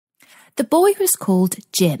The boy was called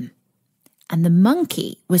Jim, and the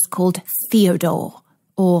monkey was called Theodore,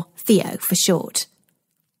 or Theo for short.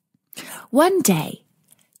 One day,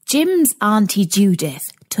 Jim's Auntie Judith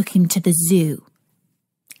took him to the zoo.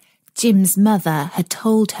 Jim's mother had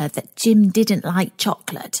told her that Jim didn't like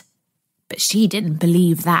chocolate, but she didn't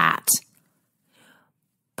believe that.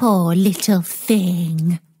 "Poor little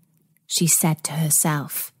thing," she said to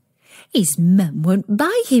herself. "His mum won't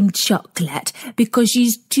buy him chocolate because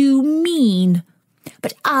she's too mean.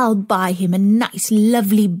 But I'll buy him a nice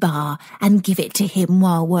lovely bar and give it to him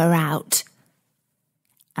while we're out."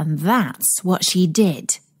 And that's what she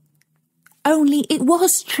did. Only it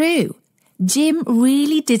was true. Jim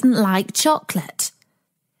really didn't like chocolate.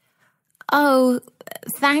 "Oh,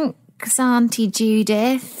 thanks, Auntie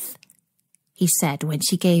Judith," he said when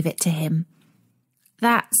she gave it to him.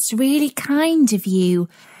 "That's really kind of you.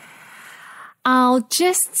 I'll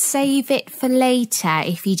just save it for later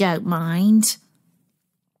if you don't mind."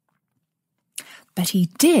 But he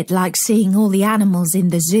did like seeing all the animals in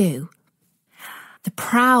the zoo. The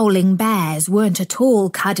prowling bears weren't at all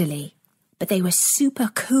cuddly, but they were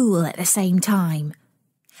super cool at the same time.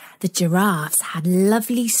 The giraffes had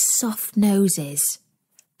lovely soft noses.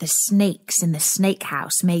 The snakes in the snake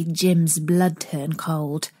house made Jim's blood turn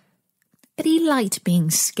cold. But he liked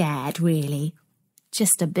being scared, really.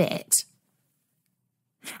 Just a bit.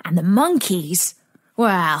 And the monkeys,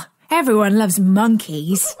 well, everyone loves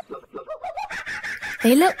monkeys.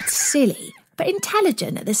 They looked silly, but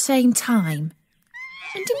intelligent at the same time.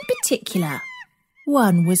 And in particular,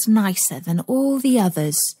 one was nicer than all the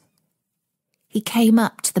others. He came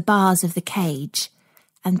up to the bars of the cage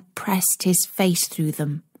and pressed his face through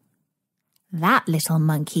them. That little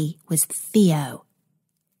monkey was Theo.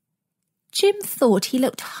 Jim thought he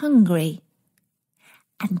looked hungry.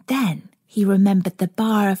 And then he remembered the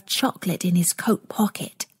bar of chocolate in his coat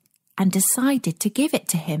pocket and decided to give it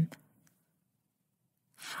to him.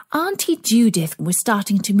 Auntie Judith was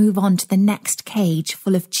starting to move on to the next cage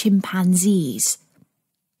full of chimpanzees.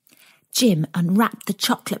 Jim unwrapped the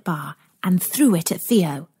chocolate bar and threw it at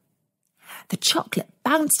Theo. The chocolate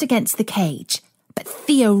bounced against the cage, but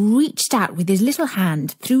Theo reached out with his little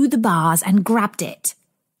hand through the bars and grabbed it.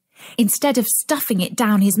 Instead of stuffing it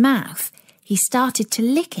down his mouth, he started to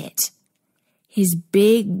lick it. His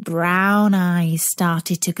big brown eyes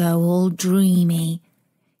started to go all dreamy.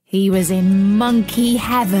 He was in monkey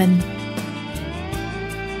heaven.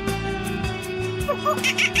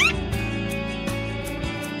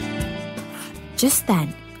 Just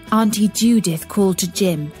then, Auntie Judith called to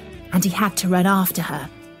Jim, and he had to run after her.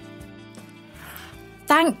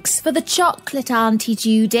 "Thanks for the chocolate, Auntie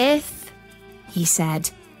Judith," he said.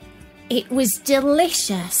 "It was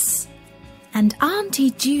delicious." And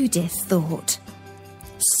Auntie Judith thought,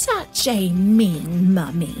 "Such a mean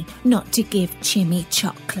mummy not to give Jimmy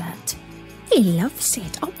chocolate. He loves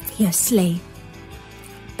it, obviously."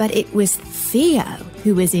 But it was Theo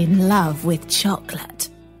who was in love with chocolate.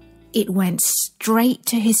 It went straight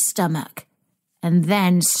to his stomach, and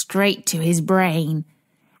then straight to his brain,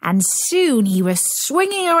 and soon he was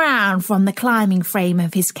swinging around from the climbing frame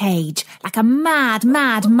of his cage like a mad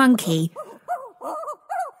monkey.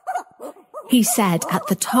 He said at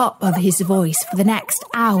the top of his voice for the next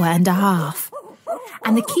hour and a half,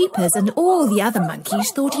 and the keepers and all the other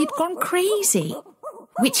monkeys thought he'd gone crazy,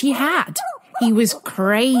 which he had. He was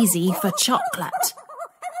crazy for chocolate.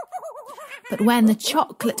 But when the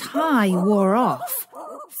chocolate high wore off,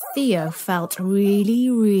 Theo felt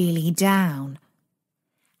really down.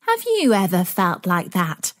 Have you ever felt like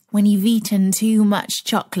that when you've eaten too much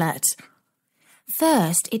chocolate?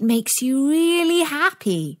 First, it makes you really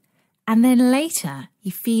happy, and then later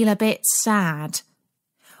you feel a bit sad.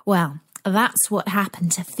 Well, that's what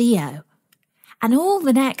happened to Theo. And all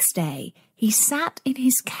the next day, he sat in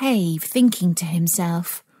his cave thinking to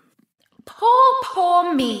himself,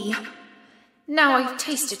 Poor me. Now I've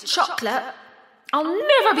tasted chocolate, I'll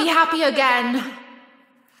never be happy again."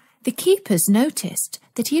 The keepers noticed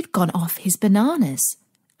that he had gone off his bananas,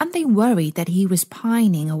 and they worried that he was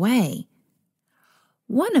pining away.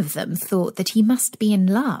 One of them thought that he must be in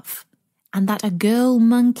love, and that a girl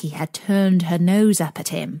monkey had turned her nose up at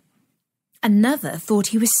him. Another thought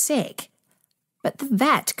he was sick, but the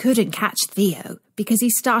vet couldn't catch Theo because he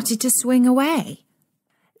started to swing away.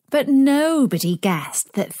 But nobody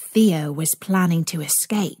guessed that Theo was planning to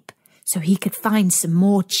escape so he could find some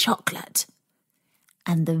more chocolate.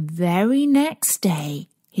 And the very next day,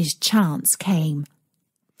 his chance came.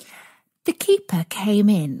 The keeper came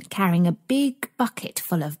in carrying a big bucket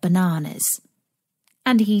full of bananas,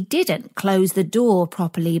 and he didn't close the door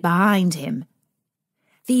properly behind him.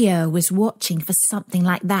 Theo was watching for something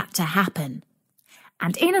like that to happen.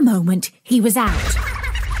 And in a moment, he was out.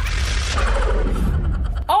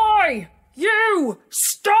 "Oi! You!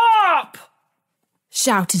 Stop!"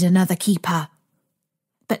 shouted another keeper.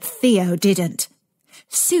 But Theo didn't.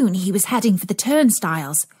 Soon he was heading for the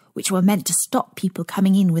turnstiles, which were meant to stop people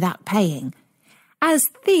coming in without paying. As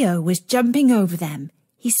Theo was jumping over them,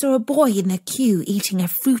 he saw a boy in the queue eating a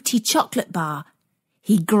fruity chocolate bar.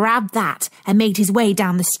 He grabbed that and made his way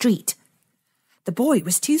down the street. The boy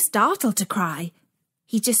was too startled to cry.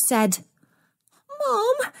 He just said,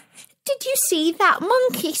 "Mom, did you see that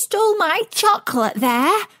monkey stole my chocolate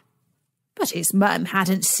there?" But his mum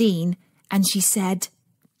hadn't seen, and she said,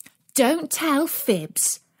 "Don't tell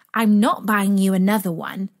fibs. I'm not buying you another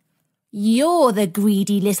one. You're the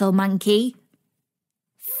greedy little monkey."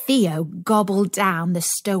 Theo gobbled down the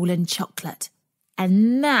stolen chocolate,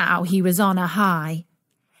 and now he was on a high.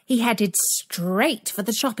 He headed straight for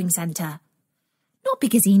the shopping centre. Not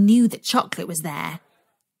because he knew that chocolate was there,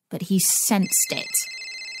 but he sensed it.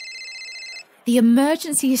 The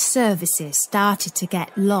emergency services started to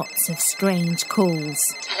get lots of strange calls.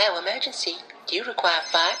 "Hello, emergency. Do you require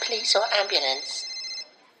fire, police or ambulance?"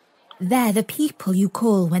 They're the people you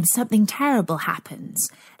call when something terrible happens,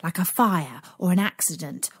 like a fire or an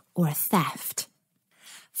accident or a theft.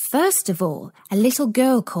 First of all, a little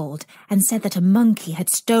girl called and said that a monkey had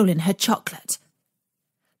stolen her chocolate.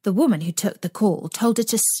 The woman who took the call told her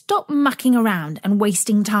to stop mucking around and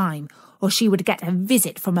wasting time, or she would get a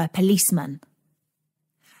visit from a policeman.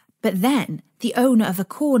 But then the owner of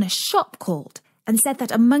a corner shop called and said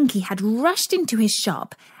that a monkey had rushed into his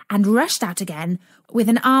shop and rushed out again with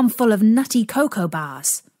an armful of nutty cocoa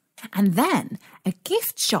bars. And then a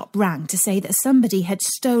gift shop rang to say that somebody had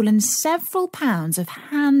stolen several pounds of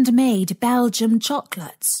handmade Belgian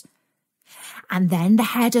chocolates. And then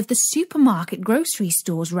the head of the supermarket grocery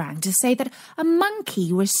stores rang to say that a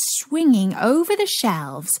monkey was swinging over the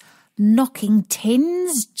shelves, knocking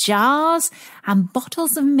tins, jars and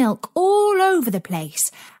bottles of milk all over the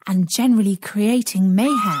place and generally creating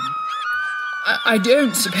mayhem. I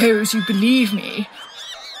don't suppose you believe me,"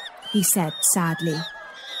 he said sadly.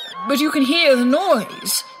 "but you can hear the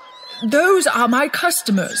noise. Those are my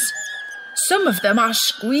customers. Some of them are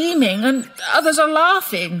screaming and others are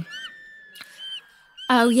laughing."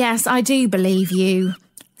 "Oh yes, I do believe you,"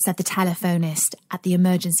 said the telephonist at the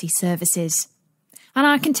emergency services. "And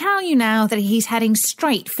I can tell you now that he's heading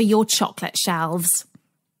straight for your chocolate shelves."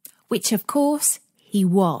 Which, of course, he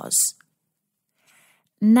was.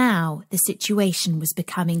 Now the situation was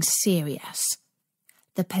becoming serious.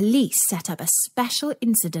 The police set up a special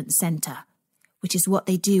incident centre, which is what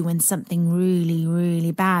they do when something really,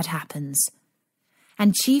 really bad happens.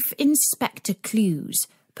 And Chief Inspector Clues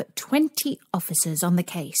put 20 officers on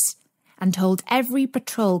the case and told every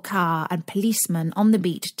patrol car and policeman on the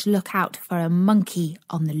beat to look out for a monkey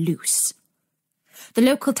on the loose. The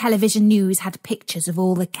local television news had pictures of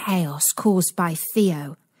all the chaos caused by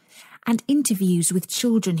Theo and interviews with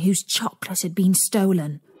children whose chocolate had been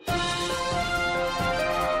stolen.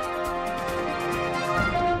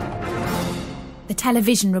 The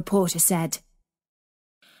television reporter said,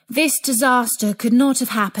 "This disaster could not have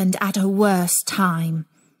happened at a worse time.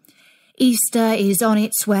 Easter is on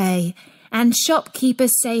its way, and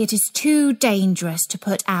shopkeepers say it is too dangerous to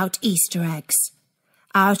put out Easter eggs.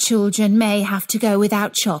 Our children may have to go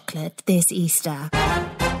without chocolate this Easter."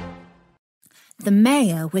 The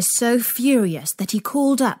mayor was so furious that he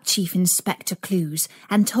called up Chief Inspector Clues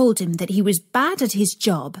and told him that he was bad at his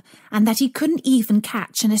job and that he couldn't even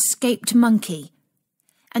catch an escaped monkey.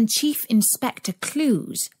 And Chief Inspector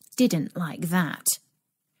Clues didn't like that.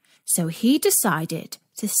 So he decided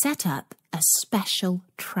to set up a special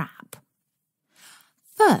trap.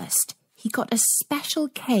 First, he got a special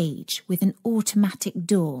cage with an automatic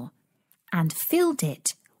door and filled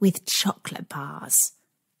it with chocolate bars.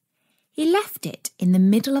 He left it in the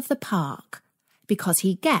middle of the park because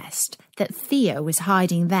he guessed that Theo was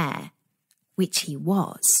hiding there, which he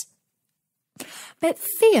was. But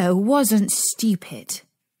Theo wasn't stupid.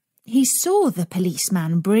 He saw the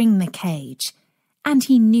policeman bring the cage, and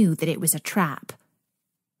he knew that it was a trap.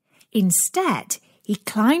 Instead, he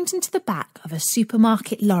climbed into the back of a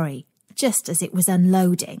supermarket lorry just as it was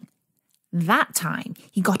unloading. That time,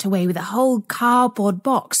 he got away with a whole cardboard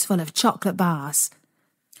box full of chocolate bars.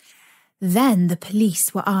 Then the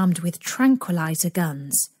police were armed with tranquilizer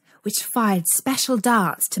guns, which fired special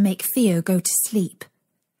darts to make Theo go to sleep.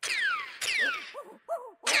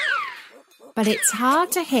 But it's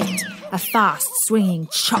hard to hit a fast-swinging,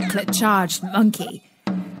 chocolate-charged monkey,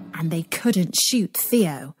 and they couldn't shoot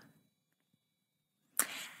Theo.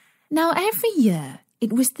 Now, every year,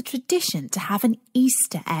 it was the tradition to have an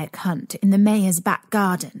Easter egg hunt in the mayor's back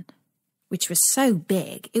garden, which was so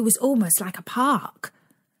big it was almost like a park.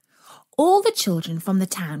 All the children from the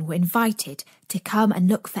town were invited to come and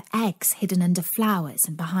look for eggs hidden under flowers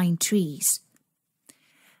and behind trees.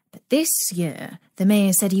 But this year, the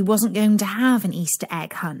mayor said he wasn't going to have an Easter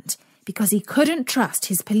egg hunt because he couldn't trust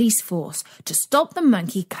his police force to stop the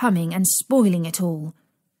monkey coming and spoiling it all.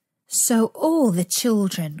 So all the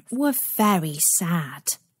children were very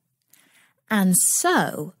sad. And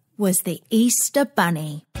so was the Easter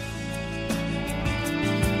Bunny.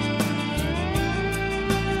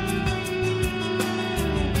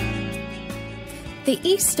 The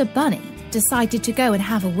Easter Bunny decided to go and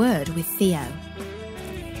have a word with Theo.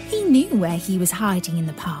 He knew where he was hiding in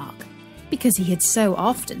the park because he had so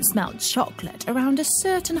often smelt chocolate around a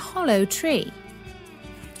certain hollow tree.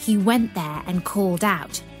 He went there and called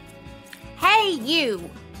out, "Hey, you!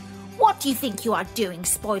 What do you think you are doing,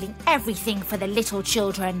 spoiling everything for the little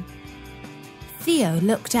children?" Theo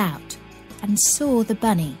looked out and saw the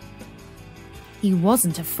bunny. He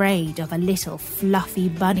wasn't afraid of a little fluffy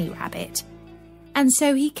bunny rabbit, and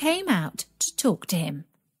so he came out to talk to him.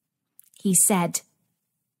 He said,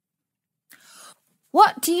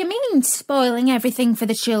 "What do you mean, spoiling everything for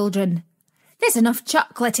the children? There's enough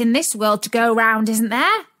chocolate in this world to go round, isn't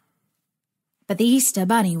there?" But the Easter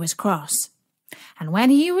Bunny was cross, and when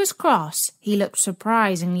he was cross, he looked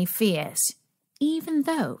surprisingly fierce, even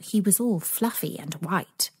though he was all fluffy and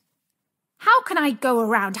white. "How can I go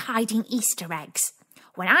around hiding Easter eggs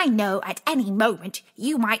when I know at any moment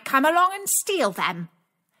you might come along and steal them?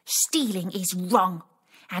 Stealing is wrong,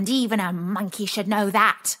 and even a monkey should know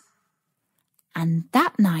that." And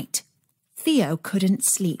that night, Theo couldn't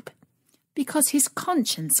sleep because his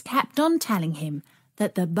conscience kept on telling him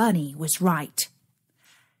that the bunny was right.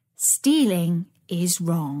 Stealing is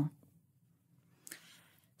wrong.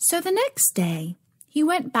 So the next day, he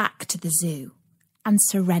went back to the zoo and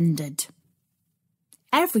surrendered.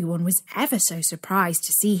 Everyone was ever so surprised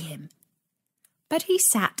to see him, but he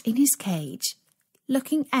sat in his cage,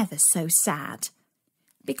 looking ever so sad,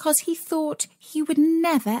 because he thought he would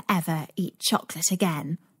never ever eat chocolate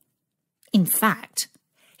again. In fact,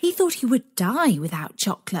 he thought he would die without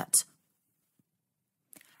chocolate.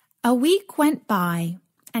 A week went by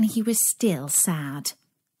and he was still sad.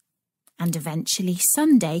 And eventually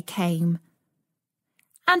Sunday came.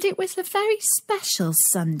 And it was a very special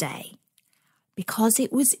Sunday because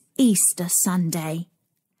it was Easter Sunday.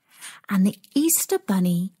 And the Easter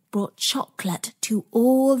Bunny brought chocolate to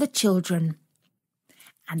all the children.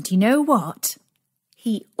 And you know what?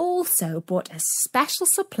 He also brought a special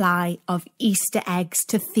supply of Easter eggs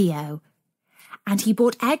to Theo. And he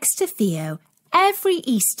brought eggs to Theo every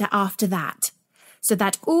Easter after that, so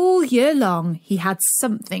that all year long he had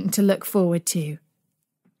something to look forward to.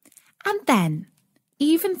 And then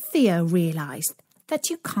even Theo realised that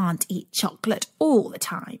you can't eat chocolate all the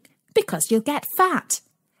time because you'll get fat.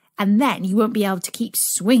 And then you won't be able to keep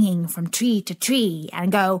swinging from tree to tree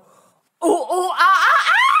and go, "Oh, oh, ah, ah,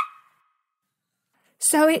 ah!"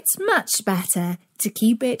 So it's much better to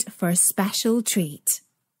keep it for a special treat.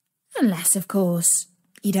 Unless, of course,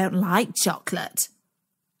 you don't like chocolate.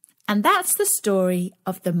 And that's the story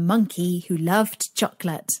of the monkey who loved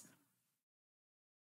chocolate.